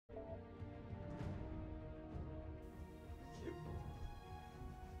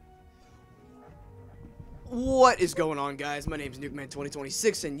What is going on, guys? My name is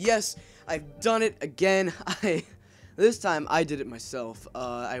Nukeman2026, and yes, I've done it again. This time I did it myself.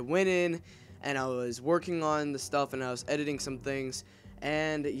 I went in and I was working on the stuff and I was editing some things,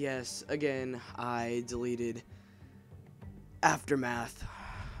 and yes, again, I deleted Aftermath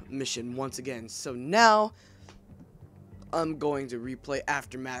mission once again. So now I'm going to replay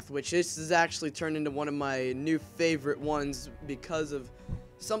Aftermath, which this is actually turned into one of my new favorite ones because of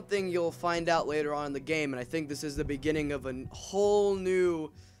something you'll find out later on in the game, and I think this is the beginning of a whole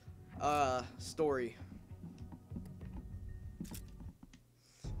new story.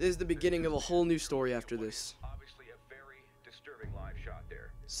 This is the beginning of a whole new story after this. Obviously a very disturbing live shot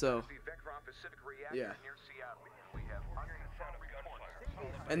there. So, yeah.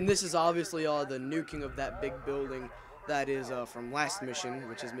 And this is obviously all the nuking of that big building that is from last mission,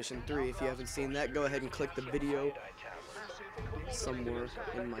 which is mission 3. If you haven't seen that, go ahead and click the video somewhere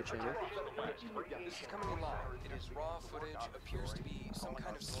in my channel.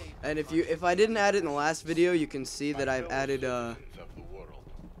 And if I didn't add it in the last video, you can see that I've added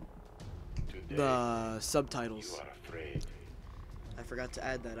the subtitles. I forgot to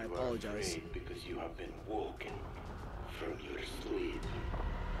add that. I apologize. Because you have been woken from your sleep.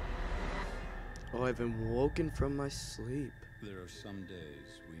 Oh, I've been woken from my sleep. There are some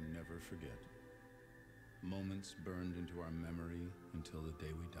days we never forget. Moments burned into our memory until the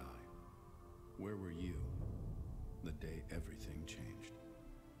day we die. Where were you the day everything changed?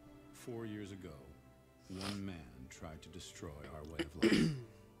 4 years ago, one man tried to destroy our way of life.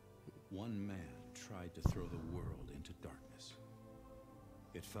 One man tried to throw the world into darkness.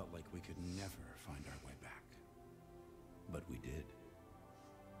 It felt like we could never find our way back. But we did.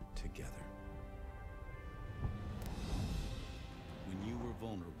 Together. When you were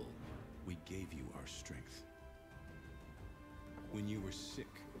vulnerable, we gave you our strength. When you were sick,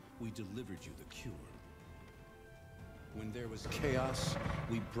 we delivered you the cure. When there was chaos,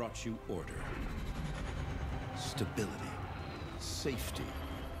 we brought you order. Stability. Safety.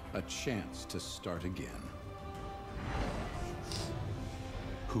 A chance to start again.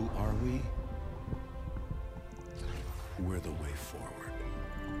 Who are we? We're the way forward.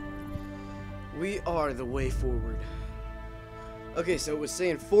 We are the way forward. Okay, so it was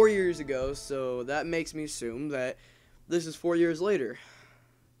saying 4 years ago, so that makes me assume that this is 4 years later.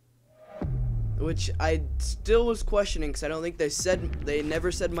 Which I still was questioning, because I don't think they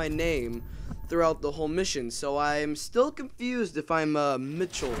never said my name throughout the whole mission, so I'm still confused if I'm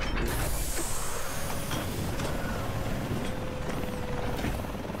Mitchell.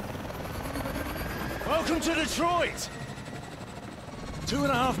 Welcome to Detroit!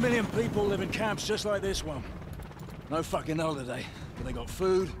 2.5 million people live in camps just like this one. No fucking holiday, but they got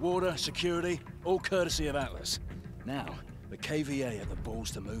food, water, security, all courtesy of Atlas. Now, the KVA have the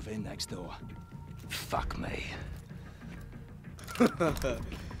balls to move in next door. Fuck me.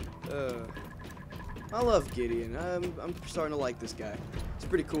 I love Gideon. I'm starting to like this guy. It's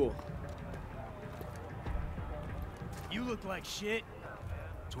pretty cool. You look like shit.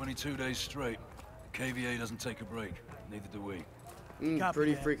 22 days straight. KVA doesn't take a break. Neither do we.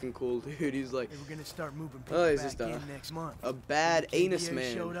 Pretty freaking cool, dude. He's like, we're gonna start moving people oh, he's back just in next month. a bad anus KVA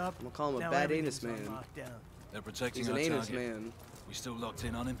man. showed up, I'm gonna call him a now bad anus everything's man. on lockdown. They're protecting He's an our anus target. man. We still locked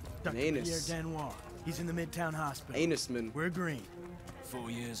in on him? An anus. Pierre Danoir. He's in the Midtown Hospital. Anusman. We're green.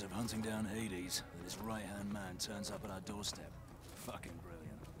 4 years of hunting down Hades, and his right-hand man turns up at our doorstep. Fucking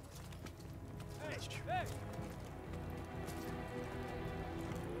brilliant. Hey.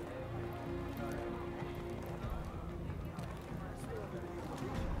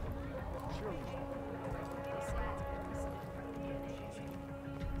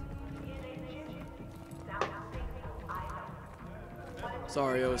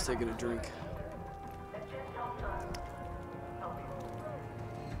 Sorry, I was taking a drink.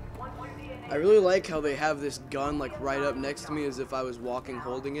 I really like how they have this gun like right up next to me as if I was walking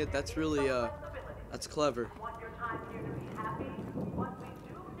holding it. That's really that's clever.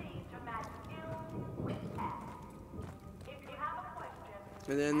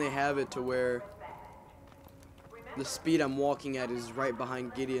 And then they have it to where the speed I'm walking at is right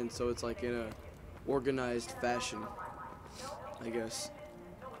behind Gideon, so it's like in a organized fashion, I guess.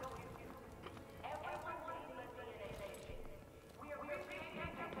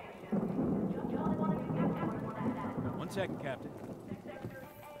 1 second, Captain.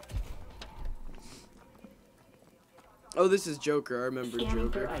 Oh, this is Joker. I remember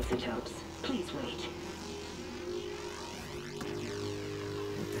Scanning Joker. for isotopes. Please wait.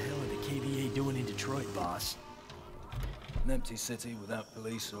 What the hell are the KVA doing in Detroit, boss? An empty city without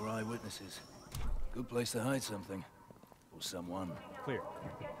police or eyewitnesses. Good place to hide something. Or someone. Clear.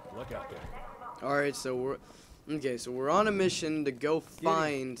 Look out there. All right, so we're on a mission to go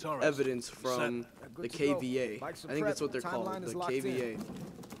find Torres. evidence from the KVA. I think that's what they're called, the KVA.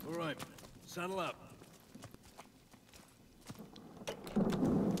 All right, saddle up.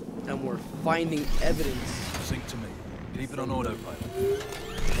 And we're finding evidence Sync to me. Keep it on autopilot.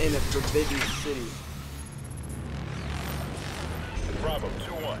 in a forbidden city. Bravo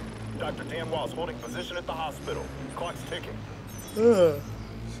 2-1. Dr. Dan Wall's holding position at the hospital. Clock's ticking.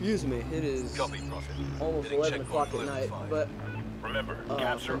 Excuse me, it is Copy, Prophet. almost Hitting 11 o'clock at checkpoint night, 5. but Remember, for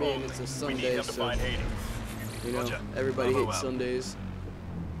capture me, only. it's a We Sunday, need him to so, find Hades. you know, Roger. everybody Bravo hates out. Sundays.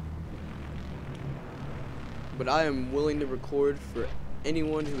 But I am willing to record for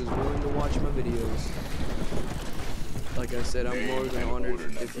anyone who is willing to watch my videos. Like I said, I'm more than honored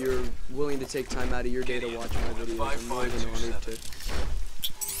if you're willing to take time out of your day to watch my videos. I'm more than honored to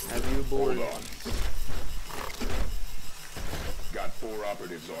have you aboard. Hold on. Got 4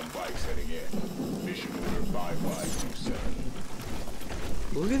 operatives on bikes heading in. Mission order 5527.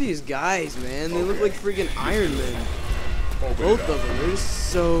 Look at these guys, man. They look like freaking Iron Man. Open Both it of up. them. They're just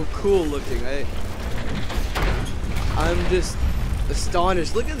so cool looking. I'm just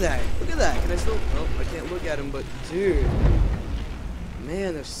astonished. Look at that. Look at that. Can I still? Oh, I can't look at them, but dude,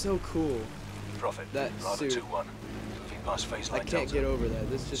 man, they're so cool. Prophet. That Bravo suit. 2-1. Moving past phase I line can't Delta. get over that.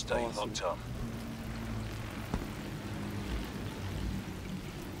 This is just Stay awesome. locked on.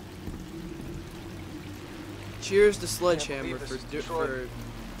 Cheers to Sledgehammer for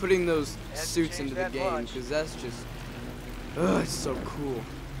putting those suits into the game, because that's just, it's so cool.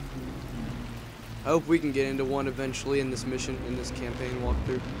 I hope we can get into one eventually in this mission, in this campaign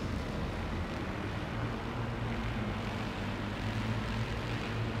walkthrough.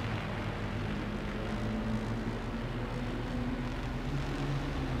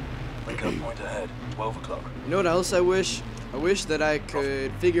 Link up point ahead. 12 o'clock. You know what else I wish? I wish that I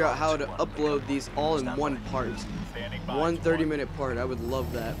could figure out how to upload these all in one part. One 30-minute part. I would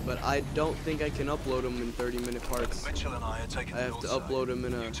love that, but I don't think I can upload them in 30-minute parts. Mitchell and I are taking I the have to north side. upload them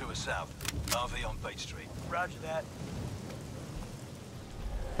in a... You two are south. RV on Bates Street. Roger that.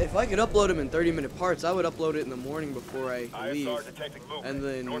 If I could upload them in 30-minute parts, I would upload it in the morning before I leave. ISR detecting movement. And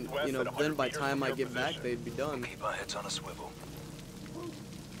then, Northwest you know, at 100 then by meters time from I your get back, position. they'd be done. Keep our heads on a swivel.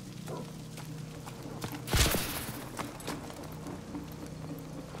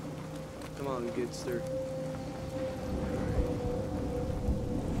 Come on, GIDDSTER.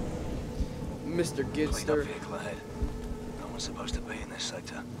 Mr. Clean up GIDDSTER. vehicle ahead. No one's supposed to be in this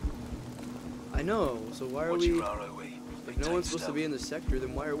sector. I know, so why are What's we... your ROE? If no one's supposed to be in the sector,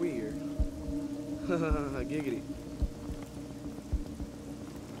 then why are we here? Giggity.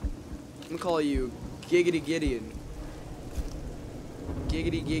 I'm gonna call you Giggity Gideon.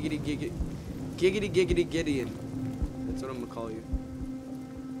 Giggity Giggity Giggity. Giggity Giggity Gideon. That's what I'm gonna call you.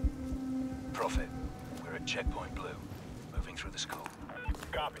 Prophet. We're at checkpoint blue. Moving through the school.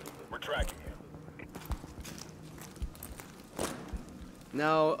 Copy. We're tracking you.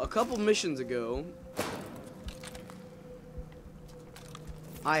 Now, a couple missions ago,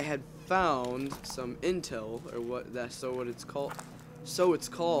 I had found some intel, or what it's called. So it's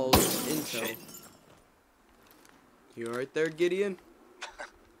called intel. Shit. You alright there, Gideon?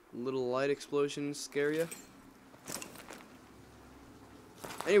 Little light explosion scare ya?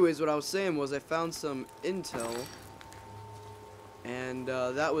 Anyways, what I was saying was I found some intel, and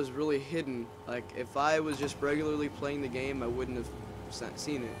that was really hidden. Like, if I was just regularly playing the game, I wouldn't have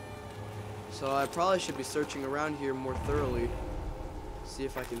seen it. So I probably should be searching around here more thoroughly, see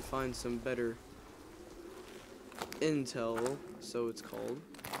if I can find some better intel, so it's called.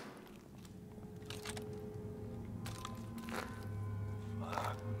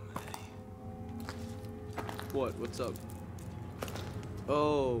 Fuck me. What? What's up?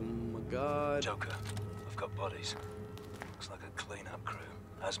 Oh my god. Joker. I've got bodies. Looks like a clean-up crew.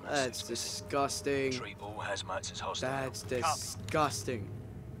 Hazmat That's suits missing. disgusting. Treat all hazmats as hostile. That's disgusting.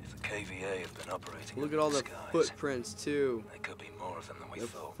 If the KVA have been operating Look in at all the disguise, footprints too. there could be more of them than we The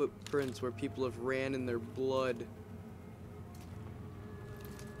thought. footprints where people have ran in their blood.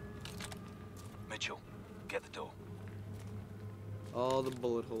 Mitchell, get the door. All the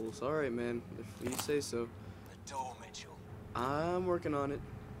bullet holes. Alright, man. If you say so. The door, Mitchell. I'm working on it.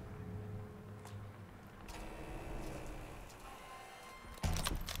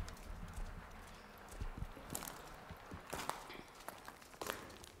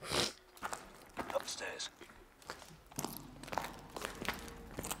 Upstairs.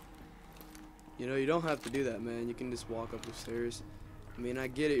 You know, you don't have to do that, man. You can just walk up the stairs. I mean, I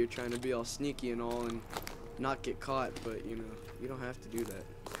get it. You're trying to be all sneaky and all and not get caught, but, you know, you don't have to do that.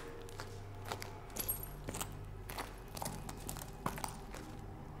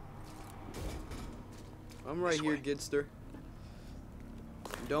 I'm right This here, way. GIDDSTER.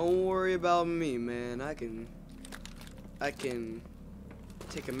 Don't worry about me, man. I can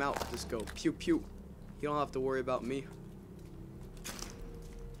take him out with this go. Pew pew. You don't have to worry about me.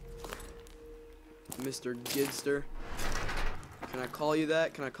 Mr. GIDDSTER. Can I call you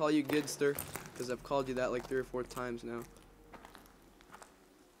that? Can I call you GIDDSTER? Because I've called you that like 3 or 4 times now.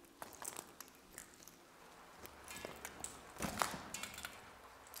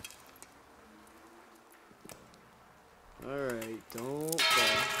 Alright, don't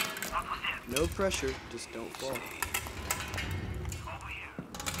fall. No pressure, just don't fall.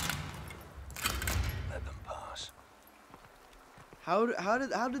 Let them pass. How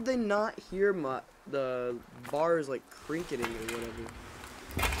did they not hear the bars like crinkling or whatever?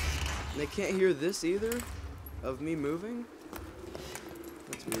 And they can't hear this either? Of me moving?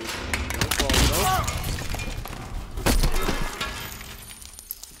 That's weird. Don't fall,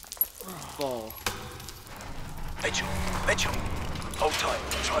 don't fall. Mitchell, hold tight.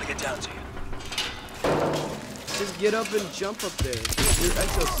 I'm trying to get down to you. Just get up and jump up there. Your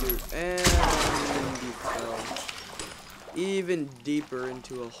exosuit. And you fell. Even deeper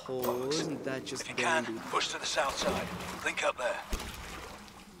into a hole. Isn't that just If you dandy? can, push to the south side. Link up there.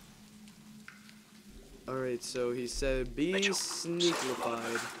 Alright, so he said be Mitchell,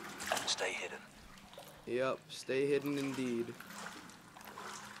 sneaklified. Stay hidden. Yep, stay hidden indeed.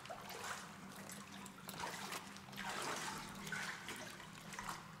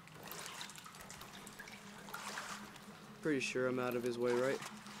 Pretty sure I'm out of his way, right?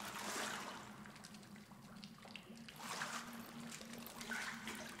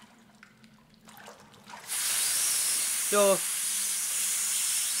 So,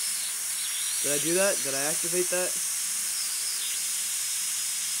 did I do that? Did I activate that?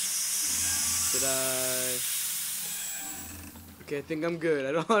 Did I? Okay, I think I'm good.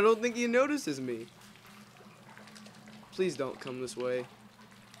 I don't think he notices me. Please don't come this way.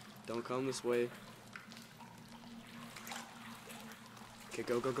 Don't come this way. Okay,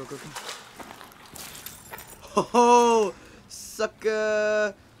 go, go, go, go, go. Oh,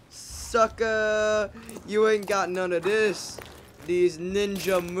 sucker, sucker. You ain't got none of this. These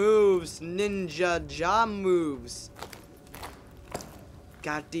ninja moves, ninja jaw moves.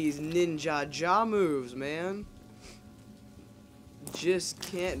 Got these ninja jaw moves, man. Just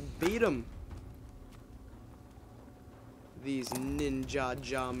can't beat them. These ninja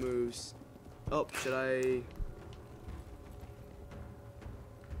jaw moves. Oh, should I?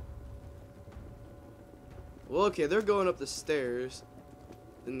 Well, okay, they're going up the stairs.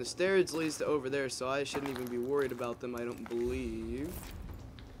 And the stairs leads to over there, so I shouldn't even be worried about them, I don't believe.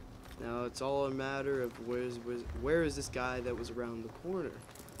 Now, it's all a matter of where is this guy that was around the corner?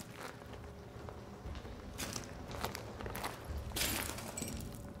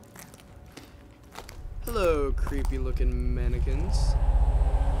 Hello, creepy looking mannequins.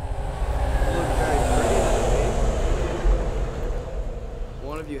 You look very pretty today.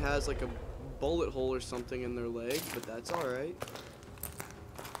 One of you has like a bullet hole or something in their leg, but that's alright.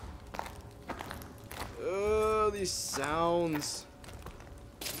 Oh, these sounds.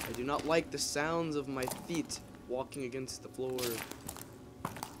 I do not like the sounds of my feet walking against the floor.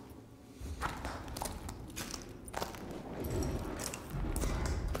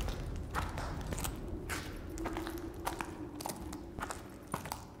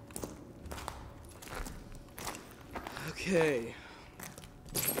 Okay.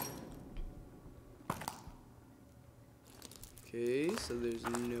 Okay, so there's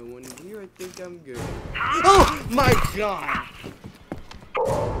no one here. I think I'm good. Oh my god!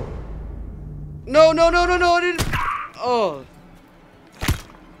 No, no, no, no, no, I didn't. Oh.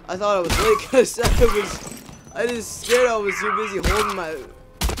 I thought I was late because I just scared I was too busy holding my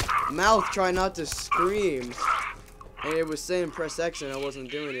mouth trying not to scream. And it was saying press X and I wasn't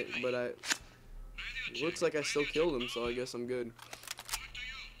doing it, but looks like I still killed him, so I guess I'm good.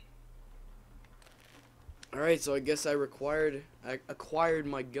 Alright, so I guess I acquired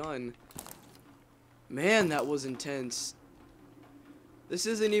my gun. Man, that was intense. This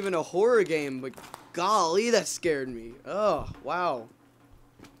isn't even a horror game, but golly, that scared me. Oh, wow.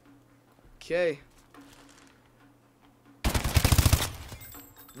 Okay.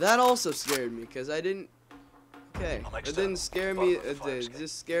 That also scared me, because I didn't... Okay, it didn't scare me, it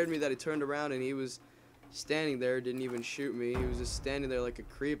just scared me that he turned around and he was standing there, didn't even shoot me. He was just standing there like a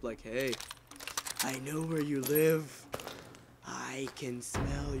creep, like, hey, I know where you live. I can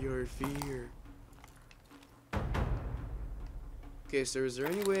smell your fear. Okay, so is there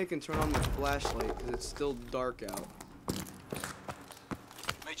any way I can turn on my flashlight? Because it's still dark out.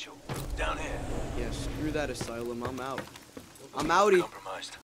 Mitchell, down here. Yeah, screw that asylum. I'm out. I'm outie. Compromised.